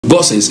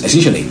God says,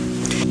 essentially,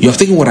 you have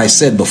taken what I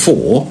said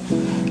before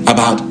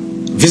about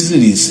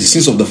visiting the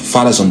sins of the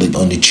fathers on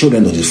the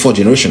children of the fourth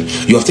generation.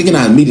 You have taken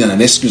and made an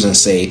excuse and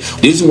say,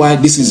 the reason why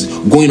this is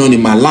going on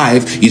in my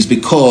life is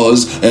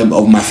because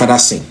of my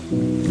father's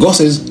sin. God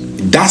says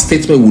that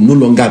statement will no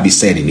longer be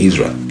said in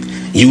Israel.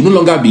 You will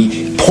no longer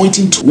be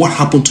pointing to what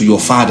happened to your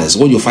fathers,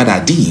 what your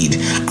father did,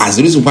 as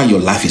the reason why your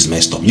life is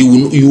messed up.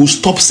 You will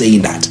stop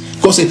saying that.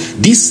 God said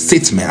this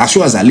statement, as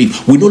sure as I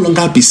live, will no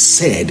longer be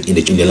said in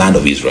the land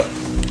of Israel.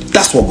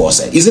 That's what God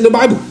said. It's in the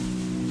Bible.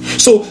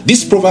 So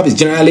this proverb is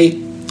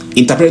generally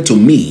interpreted to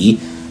me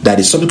that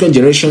the subsequent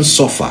generations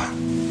suffer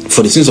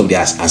for the sins of their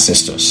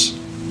ancestors.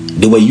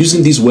 They were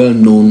using this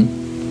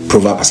well-known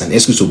proverb as an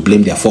excuse to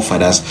blame their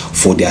forefathers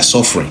for their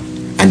suffering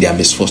and their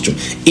misfortune,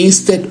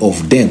 instead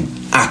of them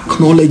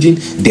acknowledging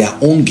their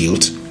own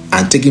guilt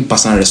and taking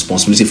personal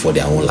responsibility for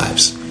their own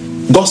lives.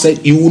 God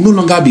said you will no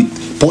longer be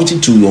pointing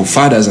to your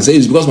fathers and say,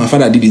 it's because my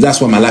father did it, that's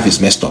why my life is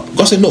messed up.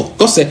 God said no.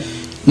 God said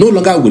no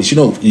longer will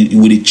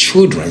the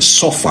children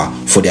suffer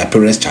for their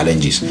parents'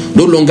 challenges.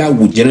 No longer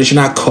will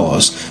generational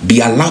curse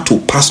be allowed to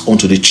pass on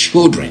to the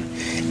children.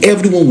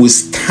 Everyone will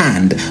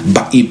stand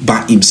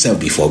by himself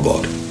before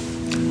God.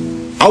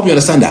 I hope you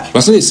understand that.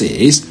 But it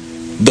says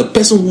the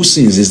person who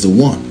sins is the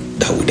one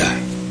that will die.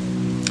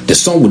 The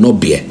son will not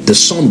bear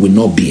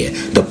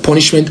the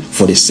punishment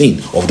for the sin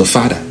of the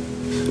father,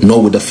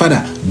 nor will the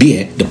father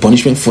bear the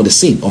punishment for the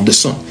sin of the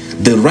son.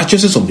 The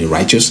righteousness of the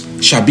righteous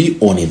shall be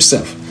on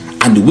himself,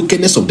 and the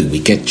wickedness of the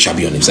wicked shall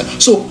be on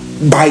himself. So,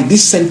 by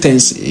this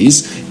sentence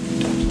is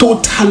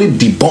totally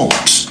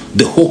debunks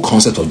the whole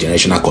concept of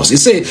generational curse.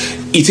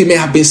 It may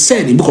have been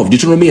said in the book of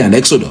Deuteronomy and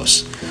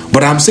Exodus,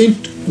 but I'm saying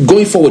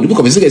going forward, the book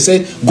of Ezekiel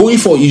said, going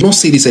forward, you don't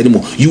say this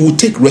anymore. You will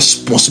take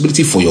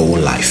responsibility for your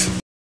own life.